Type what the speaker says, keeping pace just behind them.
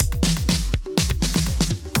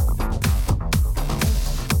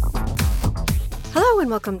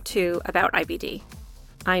welcome to About IBD.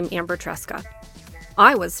 I'm Amber Tresca.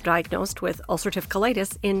 I was diagnosed with ulcerative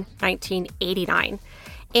colitis in 1989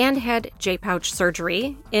 and had J-pouch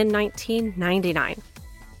surgery in 1999.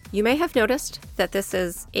 You may have noticed that this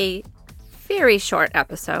is a very short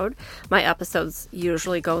episode. My episodes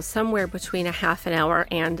usually go somewhere between a half an hour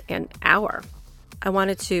and an hour. I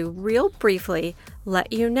wanted to real briefly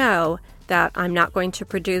let you know that I'm not going to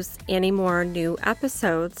produce any more new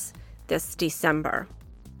episodes this December.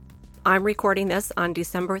 I'm recording this on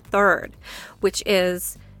December 3rd, which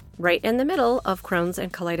is right in the middle of Crohn's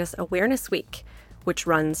and Colitis Awareness Week, which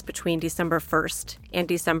runs between December 1st and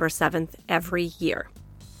December 7th every year.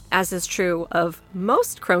 As is true of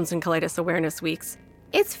most Crohn's and Colitis Awareness Weeks,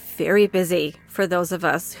 it's very busy for those of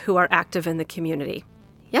us who are active in the community.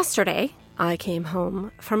 Yesterday, I came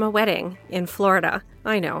home from a wedding in Florida.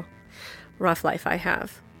 I know, rough life I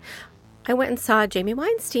have. I went and saw Jamie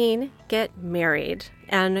Weinstein get married,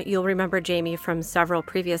 and you'll remember Jamie from several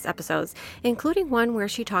previous episodes, including one where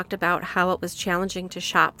she talked about how it was challenging to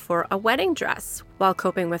shop for a wedding dress while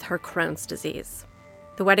coping with her Crohn's disease.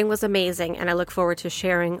 The wedding was amazing, and I look forward to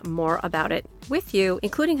sharing more about it with you,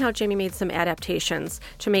 including how Jamie made some adaptations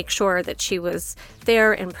to make sure that she was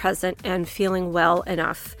there and present and feeling well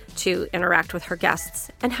enough to interact with her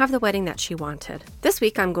guests and have the wedding that she wanted. This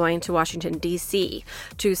week, I'm going to Washington, D.C.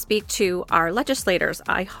 to speak to our legislators,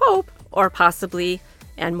 I hope, or possibly,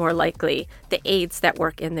 and more likely, the aides that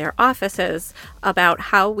work in their offices, about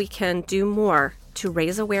how we can do more to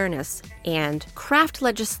raise awareness and craft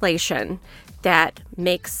legislation that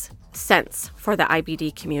makes sense for the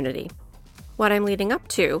IBD community. What I'm leading up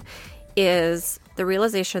to is the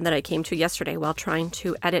realization that I came to yesterday while trying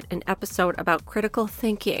to edit an episode about critical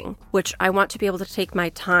thinking, which I want to be able to take my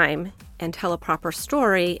time and tell a proper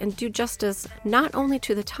story and do justice not only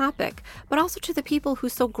to the topic, but also to the people who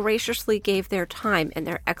so graciously gave their time and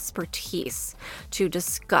their expertise to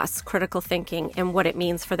discuss critical thinking and what it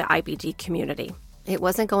means for the IBD community. It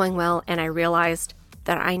wasn't going well, and I realized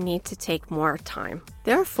that I need to take more time.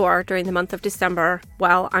 Therefore, during the month of December,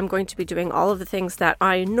 while I'm going to be doing all of the things that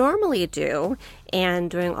I normally do and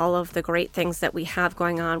doing all of the great things that we have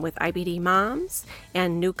going on with IBD Moms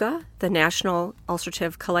and NUCA, the National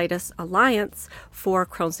Ulcerative Colitis Alliance for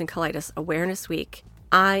Crohn's and Colitis Awareness Week,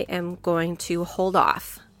 I am going to hold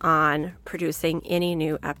off on producing any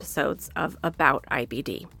new episodes of About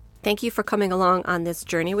IBD. Thank you for coming along on this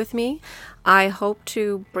journey with me. I hope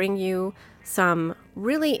to bring you some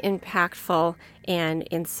really impactful and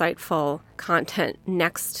insightful content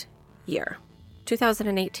next year.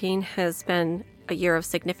 2018 has been a year of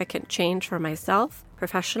significant change for myself,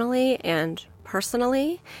 professionally and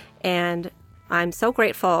personally, and I'm so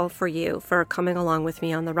grateful for you for coming along with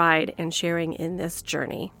me on the ride and sharing in this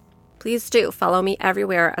journey. Please do follow me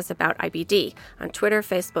everywhere as About IBD, on Twitter,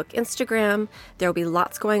 Facebook, Instagram. There will be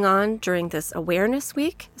lots going on during this awareness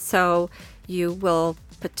week, so you will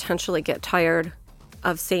potentially get tired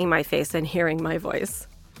of seeing my face and hearing my voice.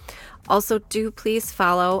 Also, do please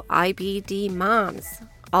follow IBD Moms,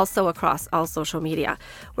 also across all social media.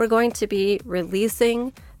 We're going to be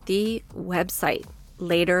releasing the website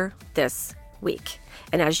later this week.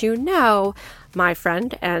 And as you know, my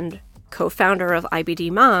friend and co-founder of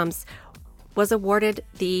IBD Moms was awarded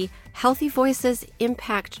the Healthy Voices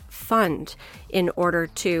Impact Fund in order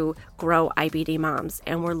to grow IBD Moms,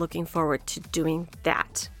 and we're looking forward to doing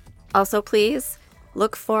that. Also, please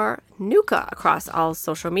look for NUCA across all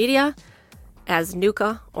social media as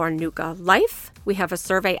NUCA or NUCA Life. We have a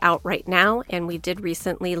survey out right now, and we did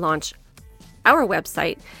recently launch our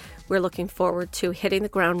website. We're looking forward to hitting the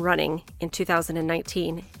ground running in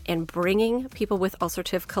 2019 and bringing people with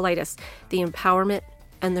ulcerative colitis the empowerment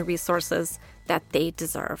and the resources that they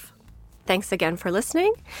deserve. Thanks again for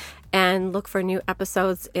listening, and look for new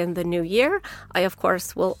episodes in the new year. I, of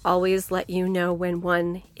course, will always let you know when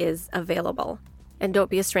one is available. And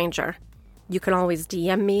don't be a stranger. You can always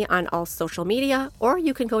DM me on all social media, or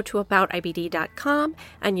you can go to aboutibd.com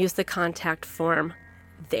and use the contact form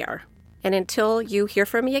there. And until you hear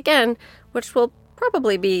from me again, which will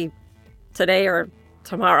probably be today or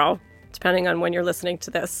tomorrow, depending on when you're listening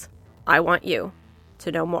to this, I want you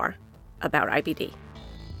to know more about IBD.